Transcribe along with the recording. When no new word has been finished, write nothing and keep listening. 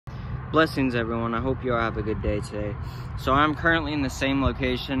Blessings, everyone. I hope you all have a good day today. So I'm currently in the same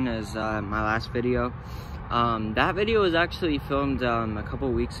location as my last video. That video was actually filmed a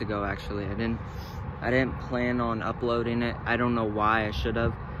couple weeks ago. Actually, I didn't plan on uploading it. I don't know why. I should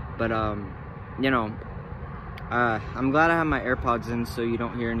have, but you know, I'm glad I have my AirPods in, so you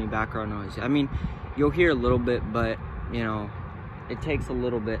don't hear any background noise. I mean, you'll hear a little bit, but you know, it takes a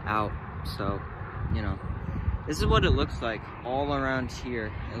little bit out. So, you know. This is what it looks like all around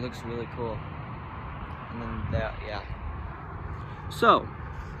here. It looks really cool. And then that, yeah. So,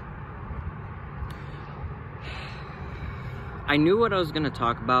 I knew what I was going to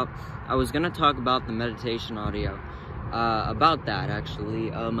talk about. I was going to talk about the meditation audio. About that,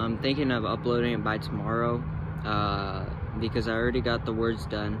 actually. I'm thinking of uploading it by tomorrow. Because I already got the words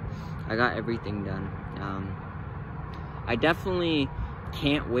done. I got everything done. I definitely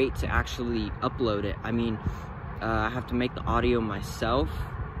can't wait to actually upload it. I mean, I have to make the audio myself,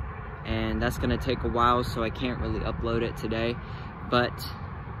 and that's gonna take a while, so I can't really upload it today, but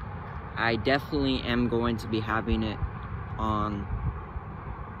I definitely am going to be having it on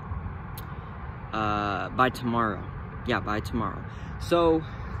by tomorrow. Yeah, by tomorrow. So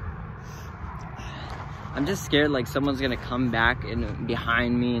I'm just scared like someone's gonna come back and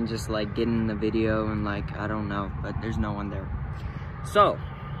behind me and just like get in the video and like, I don't know, but there's no one there. So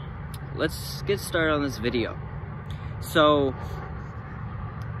let's get started on this video. So,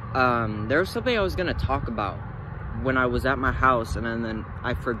 there was something I was gonna talk about when I was at my house, and then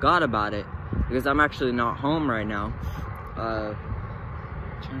I forgot about it because I'm actually not home right now. I'm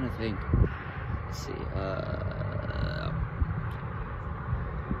trying to think. Let's see.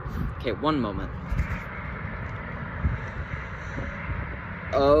 Okay, one moment.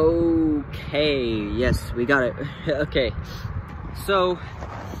 Okay, yes, we got it. Okay, so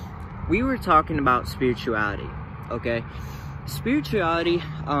we were talking about spirituality. Okay, spirituality,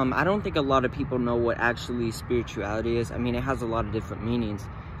 I don't think a lot of people know what actually spirituality is. I mean, it has a lot of different meanings,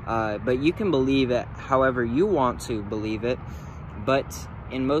 but you can believe it however you want to believe it. But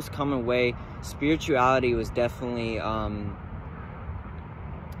in most common way, spirituality was definitely,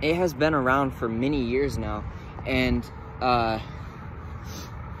 it has been around for many years now, and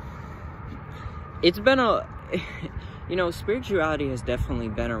it's been you know, spirituality has definitely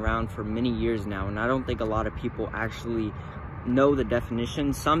been around for many years now, and I don't think a lot of people actually know the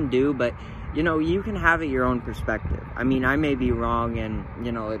definition. Some do, but, you know, you can have it your own perspective. I mean, I may be wrong, and,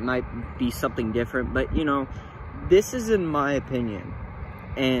 you know, it might be something different, but, you know, this is in my opinion.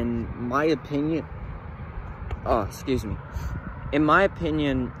 And my opinion, oh, excuse me. In my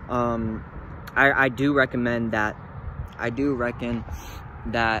opinion, I do recommend that, I do reckon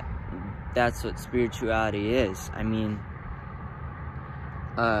that that's what spirituality is. I mean,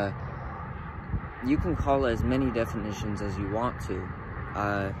 you can call it as many definitions as you want to.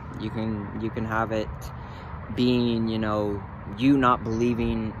 You can have it being, you know, you not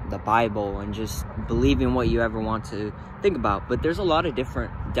believing the Bible and just believing what you ever want to think about. But there's a lot of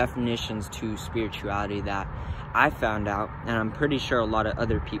different definitions to spirituality that I found out, and I'm pretty sure a lot of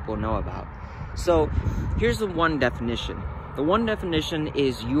other people know about. So here's the one definition. The one definition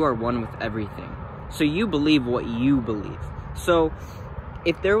is you are one with everything. So you believe what you believe. So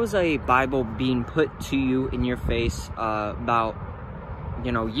if there was a Bible being put to you in your face about,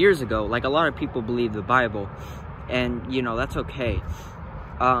 you know, years ago, like a lot of people believe the Bible, and, you know, that's okay.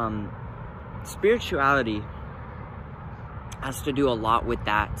 Spirituality has to do a lot with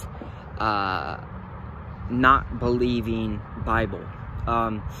that not believing Bible.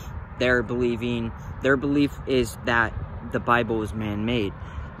 Their belief is that the Bible is man-made.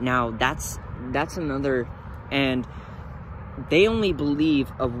 Now that's another, and they only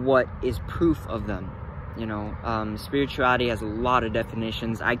believe of what is proof of them. You know, spirituality has a lot of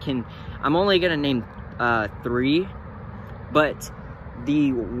definitions. I'm only gonna name 3, but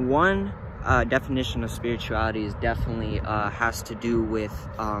the one definition of spirituality is definitely has to do with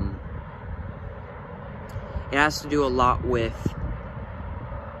it has to do a lot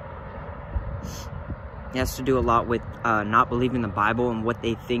with not believing the Bible and what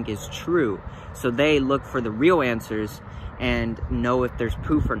they think is true. So they look for the real answers and know if there's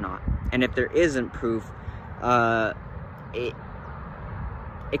proof or not. And if there isn't proof, it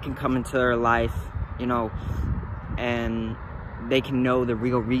can come into their life, you know, and they can know the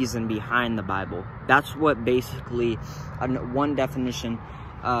real reason behind the Bible. That's what basically one definition.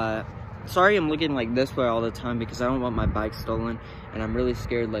 Sorry I'm looking like this way all the time because I don't want my bike stolen, and I'm really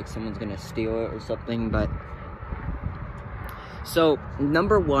scared like someone's gonna steal it or something. But so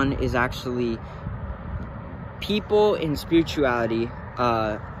number 1 is actually people in spirituality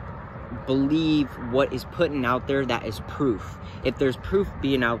believe what is putting out there that is proof. If there's proof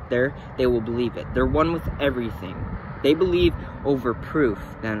being out there, they will believe it. They're one with everything. They believe over proof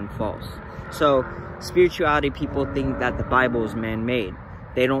than false. So spirituality people think that the Bible is man-made.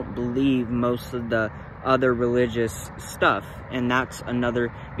 They don't believe most of the other religious stuff, and that's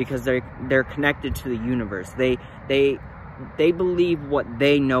another, because they're connected to the universe. They believe what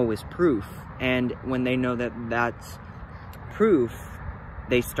they know is proof, and when they know that that's proof,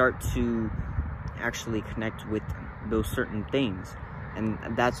 they start to actually connect with those certain things. And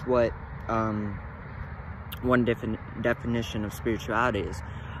that's what one definition of spirituality is.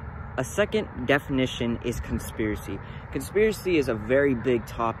 A second definition is conspiracy. Conspiracy is a very big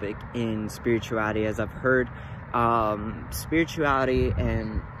topic in spirituality, as I've heard. Spirituality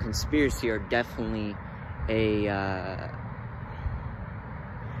and conspiracy are definitely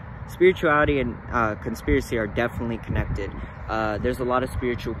spirituality and conspiracy are definitely connected. There's a lot of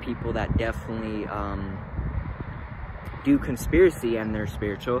spiritual people that definitely do conspiracy and they're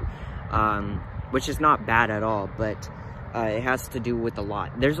spiritual, which is not bad at all, but it has to do with a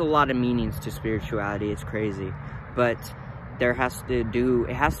lot. There's a lot of meanings to spirituality. It's crazy, but it has to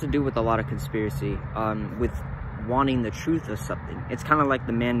do with a lot of conspiracy, with wanting the truth of something. It's kind of like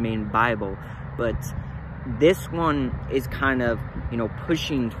the man-made Bible, but this one is kind of, you know,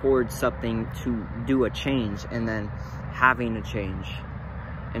 pushing towards something to do a change, and then having a change.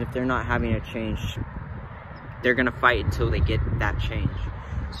 And if they're not having a change, they're gonna fight until they get that change.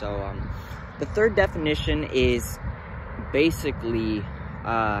 So the third definition is basically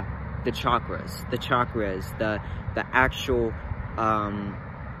the chakras, the actual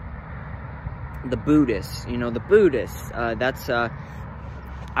the Buddhists. You know, the Buddhists, that's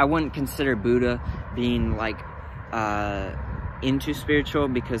I wouldn't consider Buddha being like into spiritual,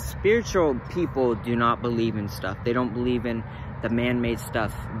 because spiritual people do not believe in stuff. They don't believe in the man-made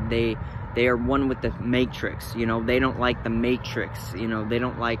stuff. They are one with the Matrix. You know, they don't like the Matrix. You know, they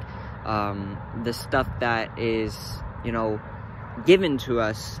don't like the stuff that is, you know, given to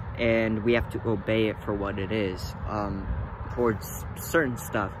us, and we have to obey it for what it is, towards certain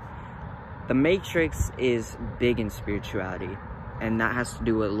stuff. The Matrix is big in spirituality, and that has to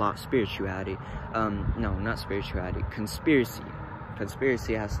do with a lot of spirituality. No, not spirituality, conspiracy.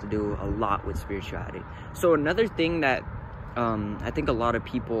 Conspiracy has to do a lot with spirituality. So another thing that I think a lot of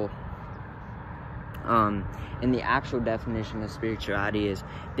people, in the actual definition of spirituality, is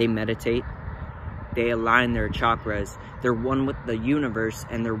they meditate, they align their chakras, they're one with the universe,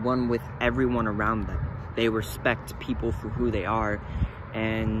 and they're one with everyone around them. They respect people for who they are,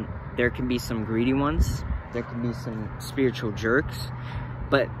 and there can be some greedy ones, there can be some spiritual jerks,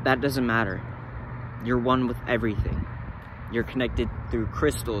 but that doesn't matter. You're one with everything. You're connected through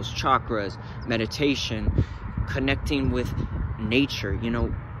crystals, chakras, meditation, connecting with nature. You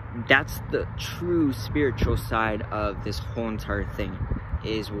know, that's the true spiritual side of this whole entire thing,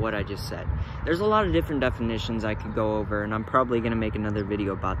 is what I just said. There's a lot of different definitions I could go over, and I'm probably going to make another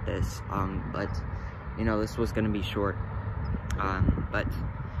video about this, but, you know, this was going to be short. But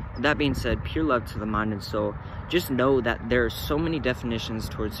that being said, pure love to the mind and soul. Just know that there are so many definitions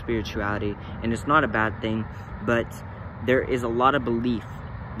towards spirituality, and it's not a bad thing, but there is a lot of belief.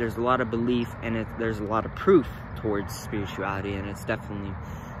 There's a lot of belief, and there's a lot of proof towards spirituality, and it's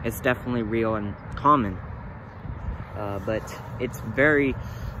definitely real and common. But it's very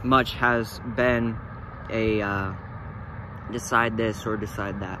much has been a decide this or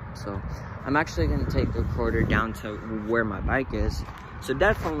decide that. So I'm actually going to take the recorder down to where my bike is. So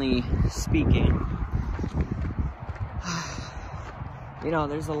definitely speaking, you know,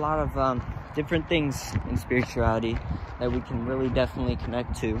 there's a lot of different things in spirituality that we can really definitely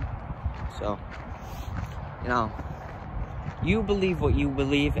connect to. So, you know, you believe what you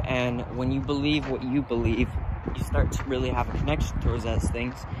believe, and when you believe what you believe, you start to really have a connection towards those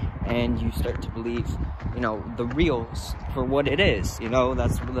things, and you start to believe, you know, the reals for what it is. You know,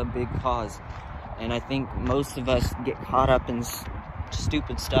 that's the big cause. And I think most of us get caught up in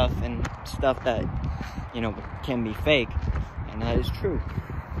stupid stuff and stuff that, you know, can be fake, and that is true.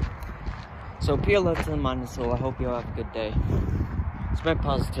 So pure love to the mind and soul. I hope you all have a good day. Spread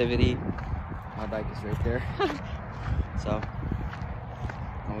positivity. My bike is right there. So,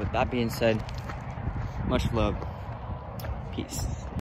 and with that being said, much love. Peace.